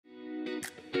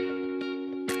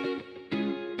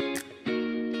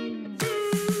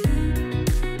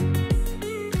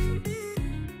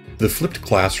The flipped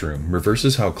classroom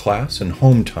reverses how class and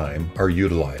home time are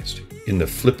utilized. In the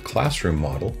flipped classroom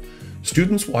model,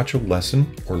 students watch a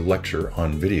lesson or lecture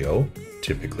on video,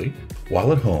 typically,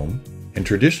 while at home, and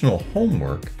traditional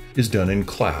homework is done in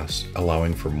class,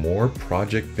 allowing for more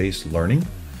project-based learning,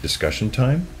 discussion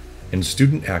time, and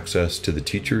student access to the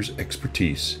teacher's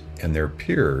expertise and their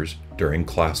peers during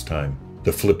class time.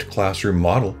 The flipped classroom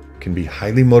model can be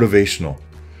highly motivational,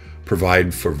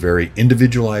 provide for very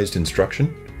individualized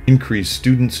instruction, increase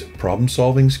students'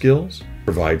 problem-solving skills,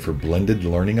 provide for blended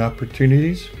learning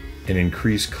opportunities, and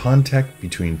increase contact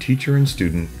between teacher and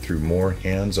student through more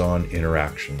hands-on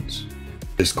interactions.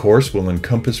 This course will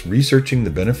encompass researching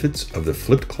the benefits of the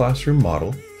flipped classroom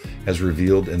model as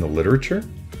revealed in the literature,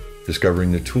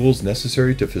 discovering the tools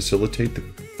necessary to facilitate the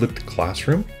flipped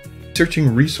classroom,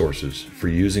 researching resources for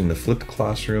using the flipped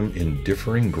classroom in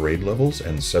differing grade levels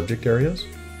and subject areas,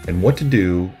 and what to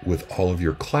do with all of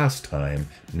your class time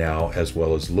now, as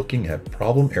well as looking at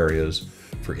problem areas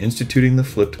for instituting the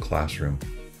flipped classroom.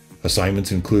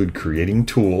 Assignments include creating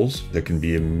tools that can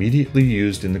be immediately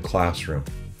used in the classroom.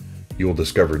 You will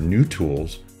discover new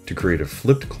tools to create a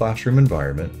flipped classroom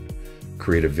environment,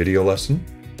 create a video lesson,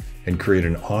 and create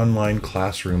an online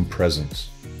classroom presence.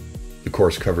 The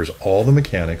course covers all the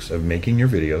mechanics of making your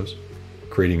videos,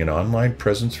 creating an online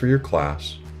presence for your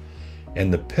class,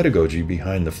 and the pedagogy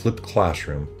behind the flipped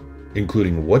classroom,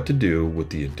 including what to do with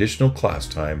the additional class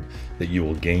time that you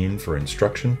will gain for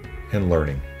instruction and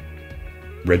learning.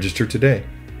 Register today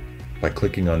by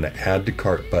clicking on the Add to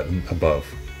Cart button above.